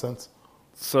other nonsense.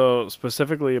 So,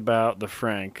 specifically about the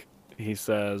Frank, he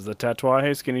says the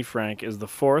Tatuaje Skinny Frank is the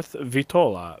fourth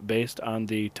Vitola based on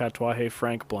the Tatuaje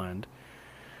Frank blend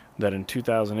that in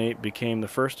 2008 became the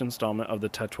first installment of the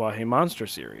Tatuaje Monster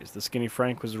series. The Skinny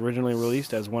Frank was originally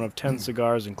released as one of 10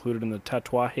 cigars included in the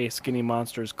Tatuaje Skinny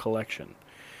Monsters collection.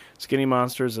 Skinny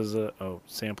Monsters is a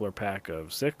sampler pack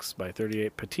of 6 by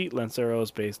 38 Petite Lanceros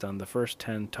based on the first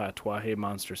 10 Tatuaje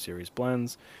Monster series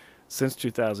blends. Since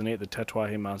 2008, the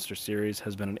Tatuaje Monster series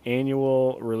has been an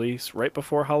annual release right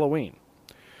before Halloween.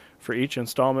 For each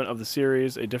installment of the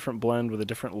series, a different blend with a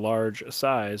different large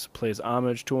size plays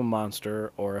homage to a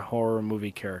monster or a horror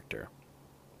movie character.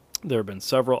 There have been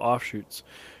several offshoots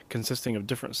consisting of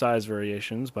different size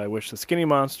variations, by which the Skinny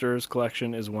Monsters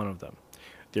collection is one of them.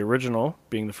 The original,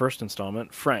 being the first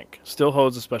installment, Frank, still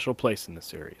holds a special place in the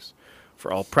series.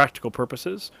 For all practical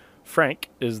purposes, Frank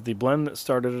is the blend that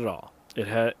started it all. It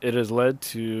has led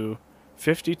to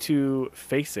 52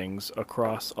 facings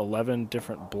across 11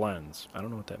 different blends. I don't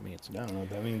know what that means. I don't know what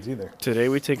that means either. Today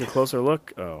we take a closer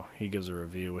look. Oh, he gives a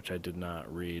review, which I did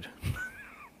not read.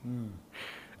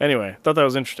 Anyway, thought that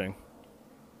was interesting.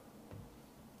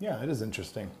 Yeah, it is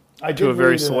interesting. I To did a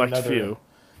very read in select another- few.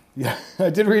 Yeah, I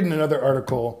did read in another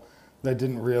article that I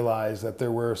didn't realize that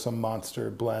there were some monster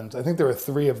blends. I think there were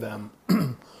 3 of them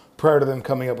prior to them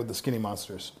coming up with the Skinny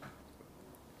Monsters.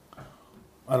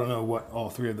 I don't know what all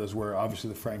 3 of those were. Obviously,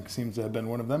 the Frank seems to have been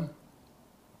one of them.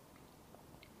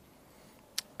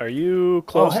 Are you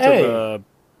close hey. to the...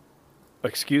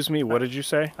 Excuse me, what did you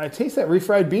say? I taste that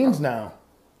refried beans now.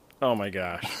 Oh my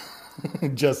gosh.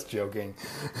 Just joking.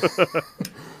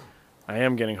 I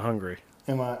am getting hungry.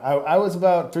 I was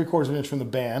about 3/4 of an inch from the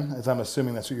band, as I'm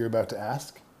assuming that's what you're about to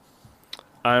ask.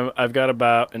 I've got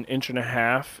about an inch and a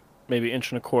half, maybe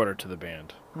inch and a quarter to the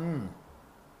band.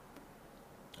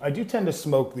 I do tend to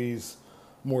smoke these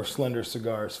more slender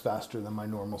cigars faster than my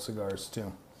normal cigars,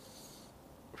 too.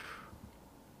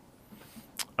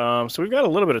 So we've got a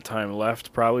little bit of time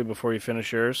left, probably, before you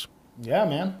finish yours. Yeah,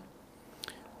 man.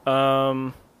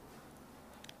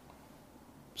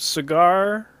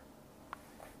 Cigar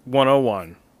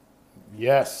 101.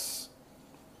 Yes,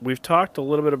 We've talked a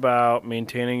little bit about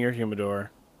maintaining your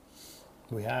humidor,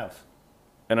 we have.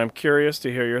 and I'm curious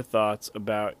to hear your thoughts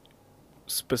about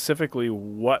specifically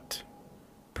what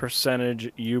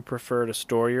percentage you prefer to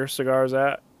store your cigars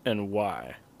at and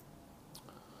why.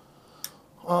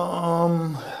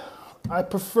 I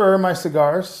prefer my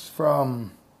cigars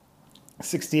from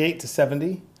 68 to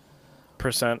 70.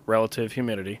 Percent relative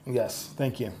humidity. Yes,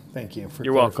 thank you for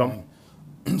You're welcome.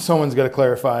 clarifying. Someone's got to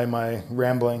clarify my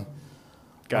rambling.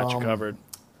 Got you covered.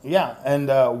 Yeah, and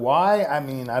why? I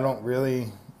mean, I don't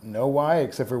really know why,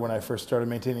 except for when I first started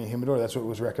maintaining a humidor, that's what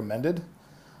was recommended.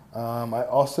 I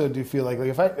also do feel like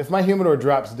if my humidor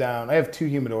drops down, I have 2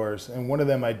 humidors, and one of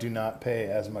them I do not pay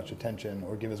as much attention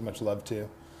or give as much love to.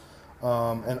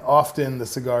 And often the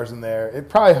cigars in there, it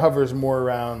probably hovers more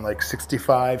around like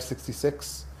 65,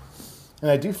 66.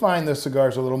 And I do find those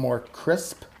cigars a little more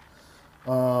crisp.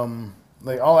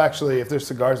 I'll actually, if there's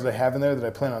cigars that I have in there that I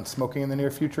plan on smoking in the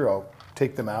near future, I'll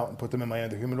take them out and put them in my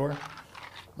other humidor,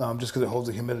 just because it holds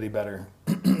the humidity better,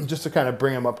 just to kind of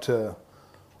bring them up to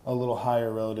a little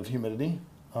higher relative humidity.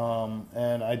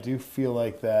 And I do feel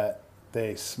like that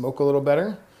they smoke a little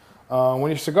better.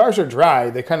 When your cigars are dry,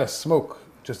 they kind of smoke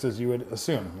just as you would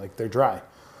assume, like they're dry.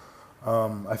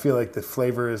 I feel like the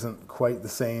flavor isn't quite the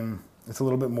same. It's a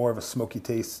little bit more of a smoky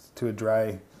taste to a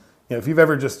dry. If you've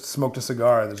ever just smoked a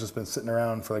cigar that's just been sitting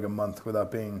around for like a month without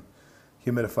being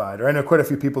humidified, or I know quite a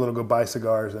few people that'll go buy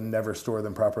cigars and never store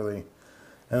them properly,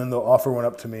 and then they'll offer one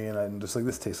up to me, and I'm just like,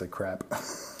 this tastes like crap.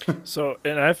 So,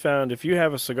 and I found if you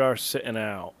have a cigar sitting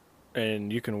out,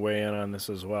 and you can weigh in on this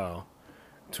as well,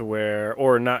 to where,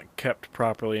 or not kept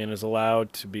properly and is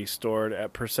allowed to be stored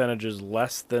at percentages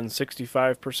less than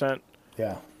 65%,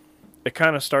 Yeah, it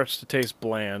kind of starts to taste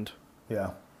bland.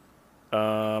 yeah,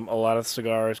 A lot of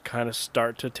cigars kind of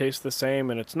start to taste the same,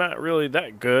 and it's not really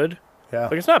that good. yeah.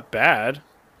 Like, it's not bad.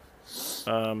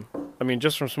 I mean,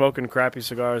 just from smoking crappy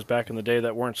cigars back in the day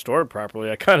that weren't stored properly,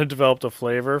 I kind of developed a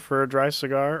flavor for a dry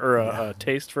cigar, or a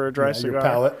taste for a dry Yeah, cigar. your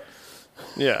palate.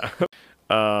 Yeah.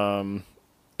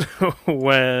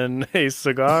 When a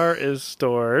cigar is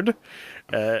stored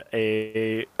at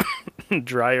a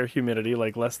drier humidity,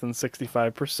 like less than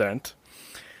 65%,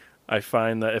 I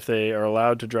find that if they are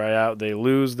allowed to dry out, they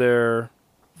lose a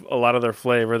lot of their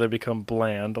flavor. They become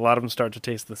bland. A lot of them start to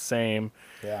taste the same.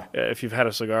 Yeah. If you've had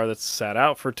a cigar that's sat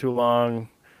out for too long,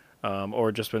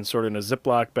 or just been stored in a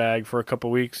Ziploc bag for a couple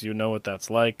weeks, you know what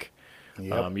that's like.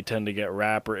 Yep. You tend to get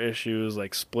wrapper issues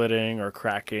like splitting or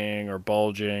cracking or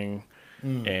bulging.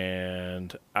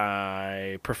 And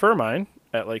I prefer mine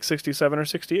at like 67 or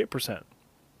 68%.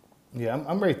 Yeah,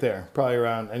 I'm right there. Probably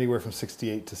around anywhere from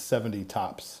 68 to 70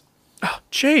 tops. Oh,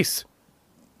 Chase!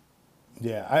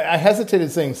 Yeah, I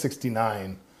hesitated saying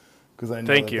 69 because I know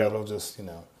Thank you. that'll just,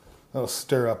 that'll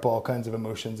stir up all kinds of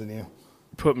emotions in you.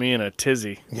 Put me in a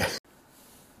tizzy. Yeah.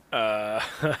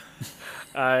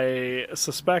 I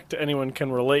suspect anyone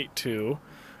can relate to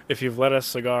if you've let a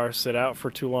cigar sit out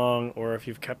for too long or if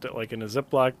you've kept it like in a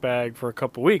Ziploc bag for a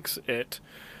couple weeks. It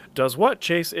does what,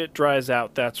 Chase? It dries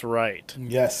out. That's right.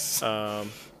 Yes. And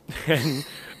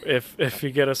if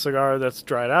you get a cigar that's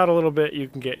dried out a little bit, you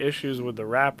can get issues with the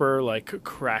wrapper like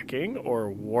cracking or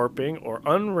warping or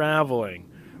unraveling,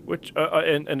 which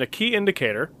and a key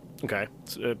indicator. Okay,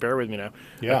 so bear with me now.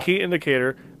 Yeah. A key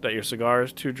indicator that your cigar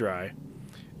is too dry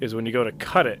is when you go to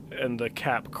cut it and the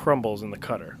cap crumbles in the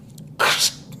cutter.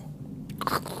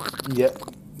 Yep.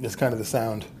 That's kind of the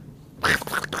sound.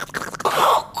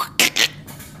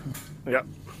 Yep.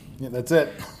 Yeah, that's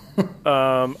it.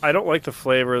 I don't like the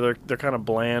flavor. They're kind of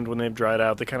bland when they've dried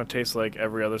out. They kind of taste like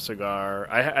every other cigar.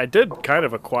 I did kind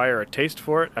of acquire a taste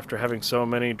for it after having so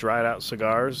many dried out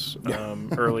cigars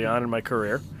early on in my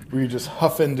career. Where you just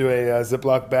huff into a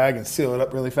Ziploc bag and seal it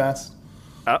up really fast.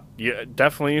 Yeah,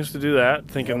 definitely used to do that,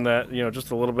 thinking that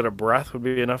just a little bit of breath would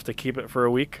be enough to keep it for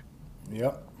a week.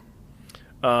 Yep.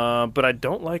 But I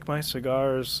don't like my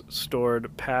cigars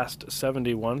stored past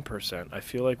 71%. I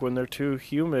feel like when they're too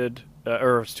humid,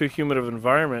 or it's too humid of an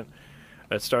environment,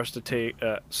 it starts to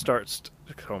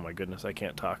oh my goodness, I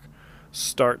can't talk.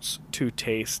 Starts to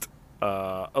taste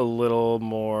a little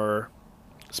more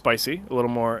spicy, a little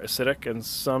more acidic, and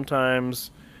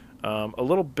sometimes a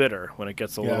little bitter when it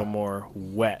gets a little more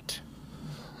wet.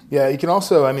 Yeah, you can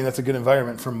also, that's a good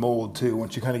environment for mold too,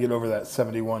 once you kind of get over that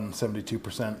 71,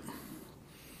 72%.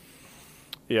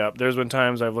 Yeah, there's been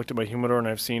times I've looked at my humidor and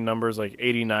I've seen numbers like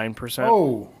 89%.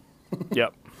 Oh.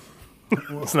 Yep.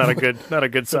 It's not a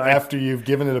good sign. After you've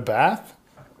given it a bath?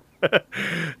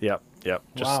 Yep. Just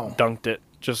Wow.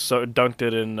 dunked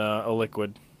it in a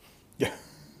liquid. Yeah.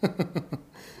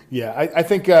 Yeah, I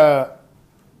think,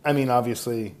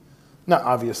 obviously, not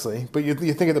obviously, but you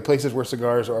think of the places where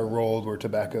cigars are rolled, where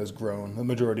tobacco is grown, the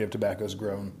majority of tobacco is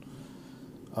grown,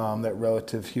 that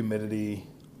relative humidity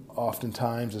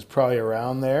oftentimes is probably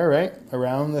around there, right?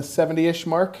 Around the 70-ish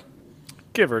mark?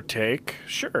 Give or take,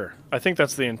 sure. I think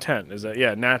that's the intent, is that,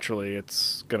 naturally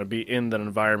it's going to be in that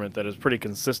environment that is pretty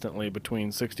consistently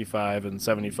between 65 and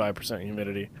 75%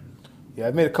 humidity. Yeah,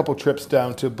 I've made a couple trips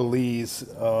down to Belize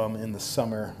in the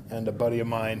summer, and a buddy of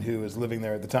mine who was living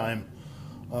there at the time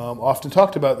often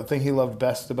talked about the thing he loved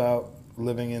best about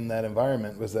living in that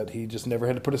environment was that he just never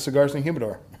had to put his cigars in a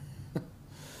humidor.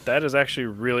 That is actually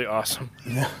really awesome.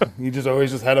 Yeah, he just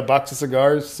always just had a box of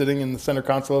cigars sitting in the center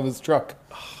console of his truck.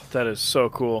 That is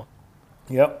so cool.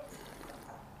 Yep.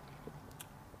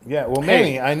 Yeah, well,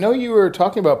 Manny, I know you were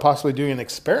talking about possibly doing an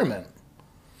experiment.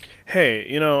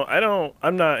 Hey,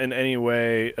 I'm not in any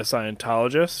way a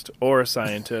Scientologist or a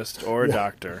scientist or a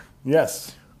doctor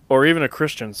Yes. or even a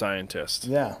Christian scientist.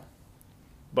 Yeah.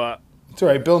 But It's all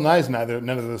right. Bill Nye's none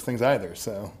of those things either,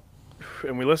 so.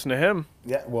 and we listen to him.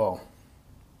 Yeah, well,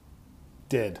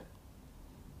 did.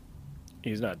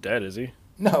 He's not dead, is he?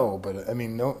 No, but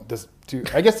no.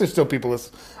 I guess there's still people.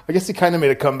 I guess he kind of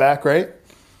made a comeback, right?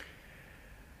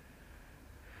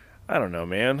 I don't know,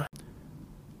 man.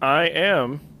 I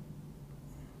am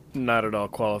not at all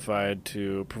qualified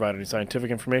to provide any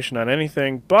scientific information on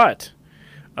anything, but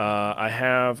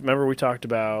remember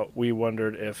we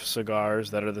wondered if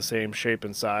cigars that are the same shape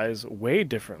and size weigh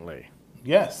differently.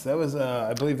 Yes, that was.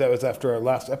 I believe that was after our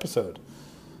last episode.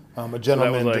 A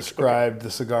gentleman described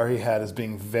the cigar he had as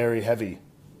being very heavy.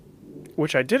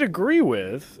 Which I did agree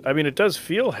with. It does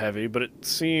feel heavy, but it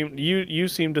seemed you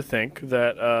seem to think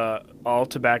that all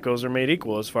tobaccos are made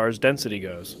equal as far as density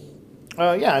goes.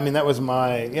 Yeah, that was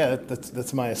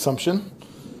that's my assumption.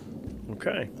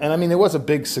 Okay. And it was a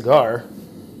big cigar.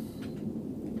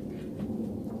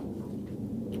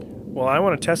 Well, I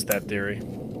want to test that theory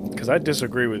because I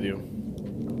disagree with you.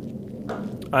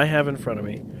 I have in front of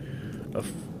me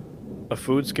a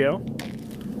food scale.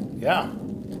 Yeah.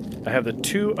 I have the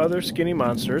two other Skinny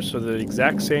Monsters, so they're the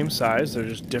exact same size. They're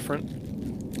just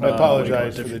different. I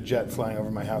apologize for the jet flying over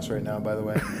my house right now, by the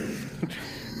way.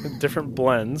 Different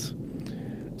blends.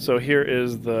 So here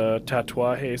is the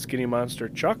Tatuaje Skinny Monster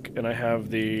Chuck, and I have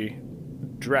the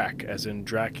Drac, as in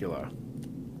Dracula.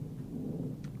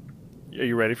 Are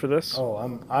you ready for this? Oh,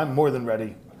 I'm more than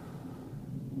ready.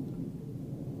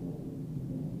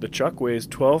 The Chuck weighs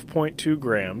 12.2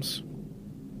 grams.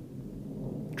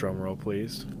 Drum roll,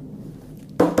 please.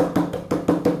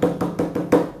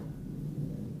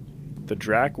 The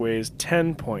Drac weighs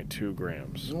 10.2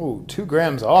 grams. Ooh, 2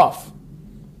 grams off.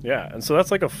 Yeah, and so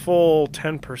that's like a full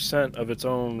 10% of its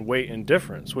own weight and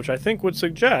difference, which I think would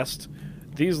suggest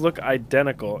these look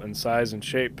identical in size and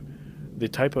shape. The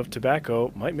type of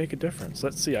tobacco might make a difference.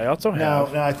 Let's see. I also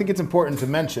have... Now I think it's important to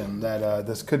mention that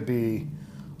this could be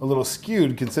a little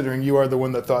skewed, considering you are the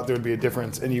one that thought there would be a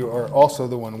difference, and you are also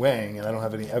the one weighing, and I don't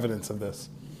have any evidence of this.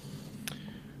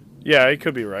 Yeah, you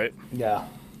could be right. Yeah,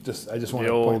 I just want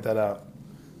to point that out.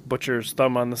 Butcher's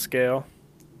thumb on the scale.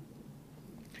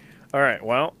 All right,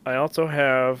 well, I also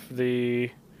have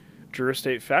the Drew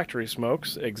Estate Factory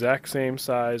Smokes, exact same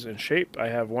size and shape. I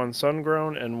have one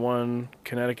sun-grown and one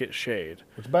Connecticut Shade.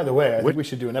 Which, by the way, I think we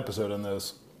should do an episode on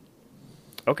those.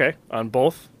 Okay, on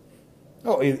both?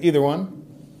 Oh, either one?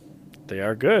 They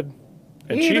are good.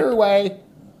 And Either cheap. way.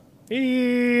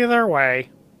 Either way.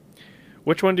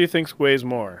 Which one do you think weighs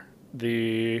more?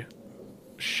 The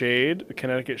Shade, the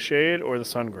Connecticut Shade, or the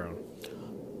sun-grown?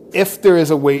 If there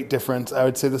is a weight difference, I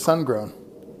would say the sun-grown.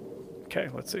 Okay,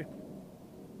 let's see.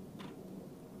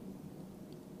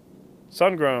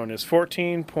 Sun-grown is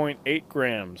 14.8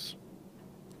 grams.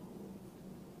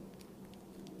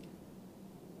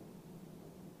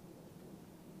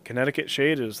 Connecticut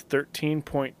Shade is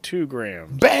 13.2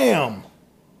 grams. Bam!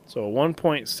 So a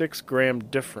 1.6 gram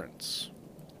difference.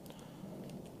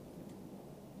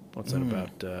 What's that,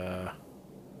 about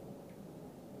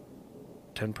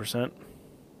 10%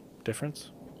 difference?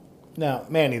 Now,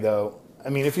 Manny, though, I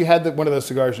mean, if you had one of those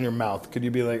cigars in your mouth, could you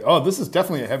be like, oh, this is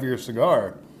definitely a heavier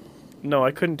cigar? No,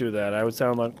 I couldn't do that. I would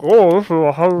sound like, oh, this is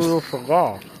a heavier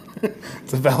cigar.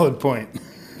 It's a valid point.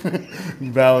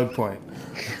 Valid point.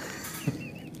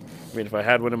 I mean, if I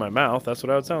had one in my mouth, that's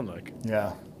what I would sound like.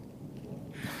 Yeah.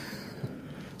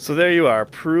 So there you are,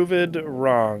 proved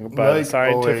wrong by the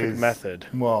scientific method.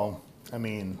 Well, I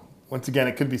mean, once again,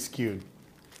 it could be skewed.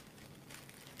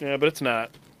 Yeah, but it's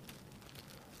not.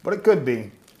 But it could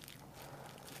be.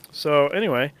 So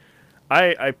anyway,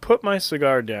 I put my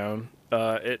cigar down.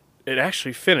 It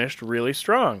actually finished really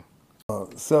strong.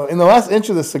 So in the last inch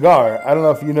of the cigar, I don't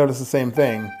know if you noticed the same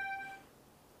thing,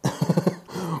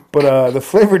 but the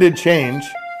flavor did change.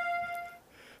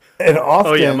 And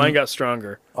often, oh yeah, mine got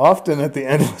stronger. Often at the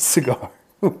end of a cigar.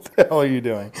 What the hell are you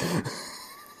doing?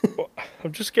 Well,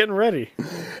 I'm just getting ready.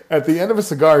 At the end of a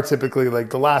cigar, typically,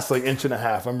 like the last inch and a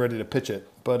half, I'm ready to pitch it.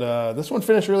 But this one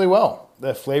finished really well.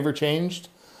 The flavor changed.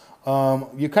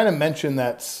 You kind of mentioned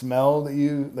that smell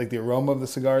that like the aroma of the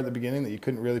cigar at the beginning that you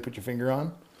couldn't really put your finger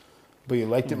on, but you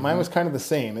liked it. Mine was kind of the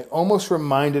same. It almost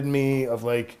reminded me of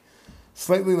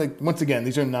slightly once again,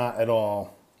 these are not at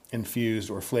all infused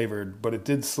or flavored, but it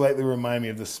did slightly remind me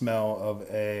of the smell of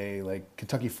a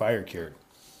Kentucky Fire Cured.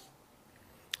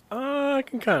 I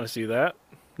can kind of see that.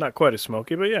 Not quite as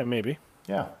smoky, but yeah, maybe.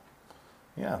 Yeah.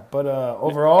 But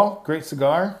overall, great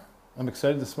cigar. I'm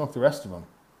excited to smoke the rest of them.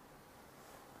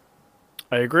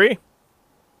 I agree.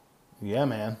 Yeah,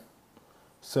 man.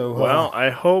 So well, I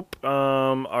hope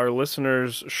our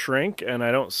listeners shrink and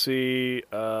I don't see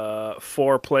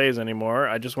 4 plays anymore.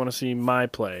 I just want to see my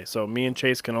play. So me and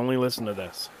Chase can only listen to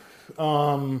this.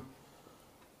 The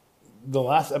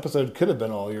last episode could have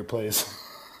been all your plays.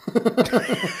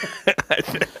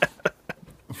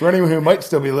 For anyone who might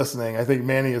still be listening, I think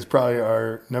Manny is probably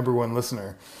our #1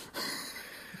 listener.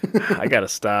 I gotta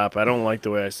stop. I don't like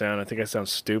the way I sound. I think I sound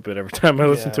stupid every time I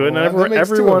listen to it. Well, and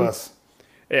everyone, two of us.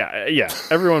 Yeah,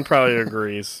 everyone probably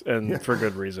agrees, and for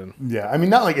good reason. Yeah, I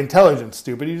mean, not like intelligent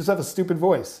stupid. You just have a stupid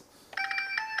voice.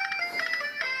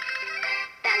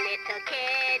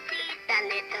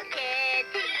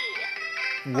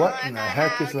 What in the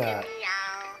heck is that?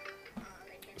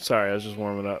 Sorry, I was just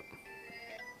warming up.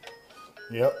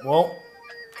 Yep. Well,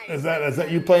 is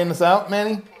that you playing this out,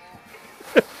 Manny?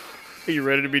 Are you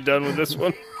ready to be done with this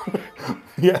one?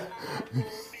 Yeah.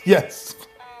 Yes.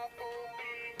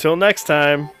 Till next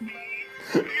time.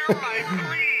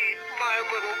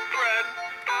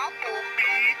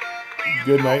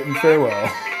 Good night and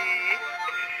farewell.